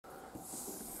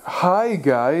Hi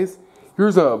guys,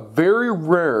 here's a very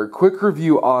rare quick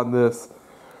review on this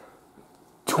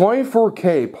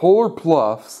 24K Polar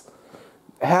Plush.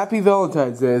 Happy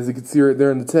Valentine's Day, as you can see right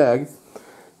there in the tag.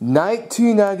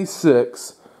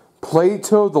 1996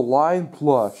 Plato the Lion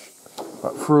Plush.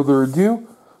 Without further ado,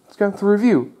 let's get into the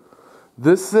review.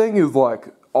 This thing is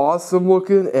like awesome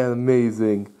looking and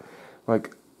amazing.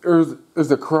 Like there's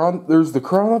the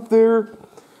crown up there,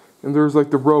 and there's like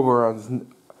the robe around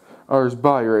his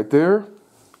body right there.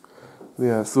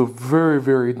 Yeah, so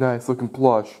very nice looking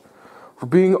plush. For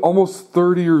being almost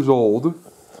 30 years old.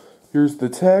 Here's the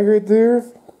tag right there.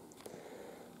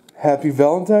 Happy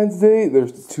Valentine's Day.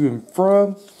 There's the to and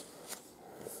from.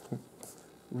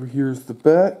 Here's the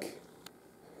back.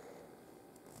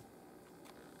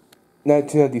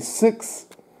 1996.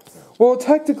 Well,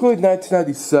 technically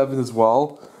 1997 as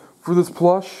well. For this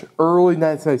plush. Early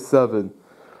 1997,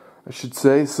 I should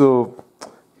say. So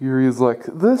here he is like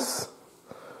this.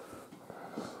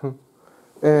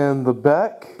 And the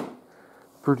back.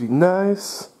 Pretty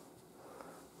nice.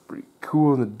 Pretty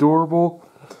cool and adorable.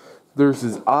 There's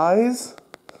his eyes.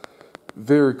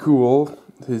 Very cool.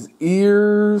 His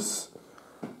ears.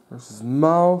 There's his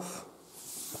mouth.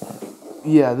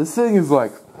 Yeah, this thing is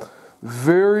like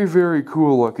very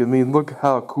cool looking. I mean, look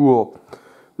how cool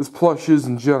this plush is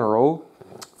in general.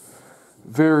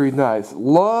 Very nice. I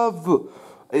love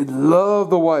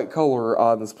the white color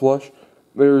on this plush.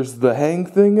 There's the hang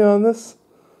thing on this.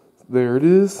 There it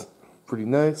is. Pretty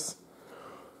nice.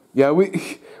 Yeah,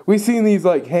 we seen these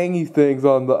like hangy things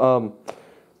on the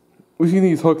we seen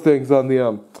these hook things on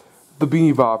the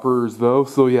Beanie Boppers though.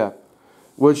 So yeah.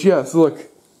 Which yeah, so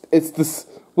look, it's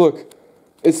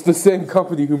the same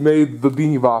company who made the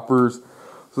Beanie Boppers.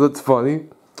 So that's funny.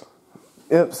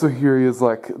 Yep, so here he is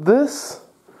like this.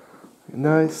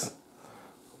 Nice.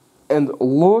 And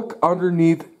look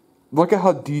underneath. Look at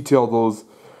how detailed those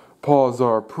paws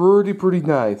are. Pretty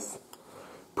nice.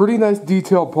 Pretty nice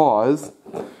detailed paws.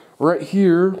 Right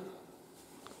here.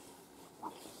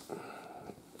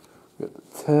 Got the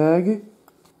tag.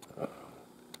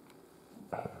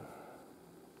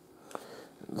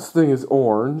 This thing is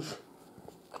orange.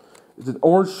 It's an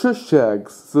orange shush tag,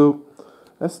 so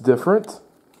that's different.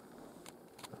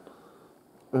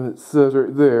 And it says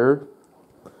right there,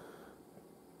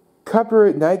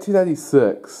 copyright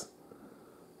 1996.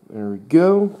 There we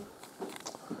go.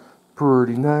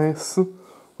 Pretty nice.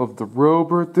 Love the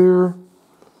robe right there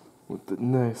with the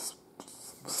nice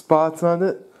spots on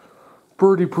it.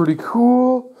 Pretty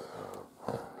cool.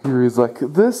 Here he's like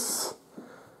this.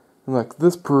 And like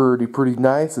this, pretty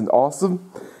nice and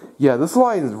awesome. Yeah, this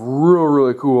line is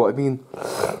really cool. I mean,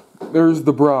 there's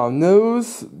the brown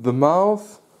nose, the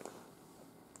mouth.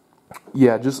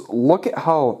 Yeah, just look at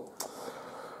how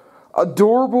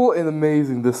adorable and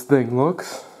amazing this thing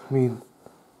looks. I mean,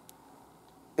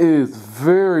 it is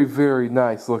very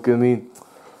nice looking. I mean,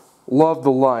 love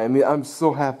the line. I mean, I'm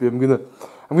so happy. I'm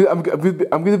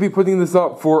gonna be putting this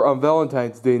up for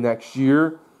Valentine's Day next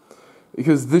year,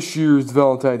 because this year's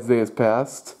Valentine's Day has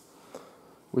passed.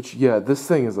 Which yeah, this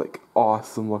thing is like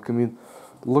awesome. Look, I mean,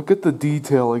 look at the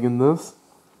detailing in this.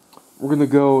 We're gonna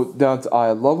go down to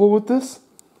eye level with this.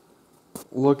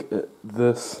 Look at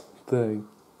this thing.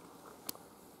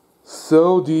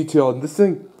 So detailed. And this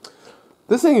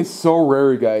thing is so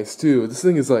rare, guys, too. This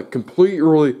thing is like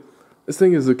this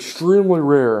thing is extremely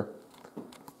rare.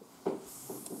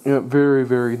 Yeah,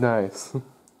 very nice.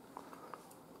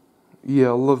 Yeah,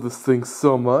 I love this thing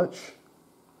so much.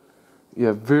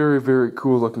 Yeah, very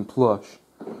cool looking plush.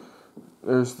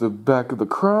 There's the back of the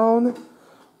crown.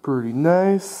 Pretty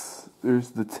nice. There's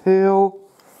the tail.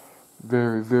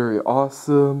 Very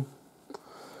awesome.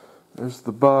 There's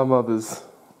the bottom of his...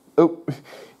 Oh,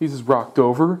 he's just rocked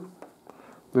over.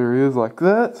 There he is like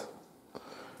that.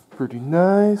 Pretty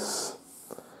nice.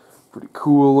 Pretty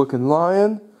cool looking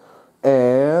lion.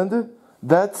 And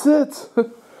that's it.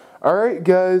 Alright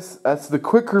guys, that's the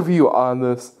quick review on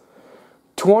this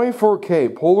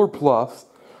 24K Polar Plush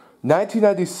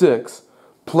 1996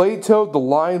 Plato the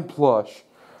Lion Plush.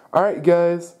 Alright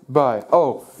guys, bye.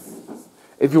 Oh,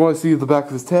 if you want to see the back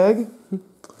of his tag,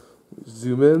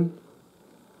 zoom in.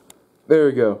 There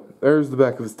we go. There's the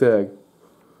back of his tag.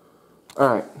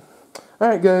 Alright.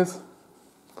 Alright guys.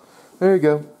 There you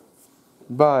go.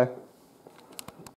 Bye.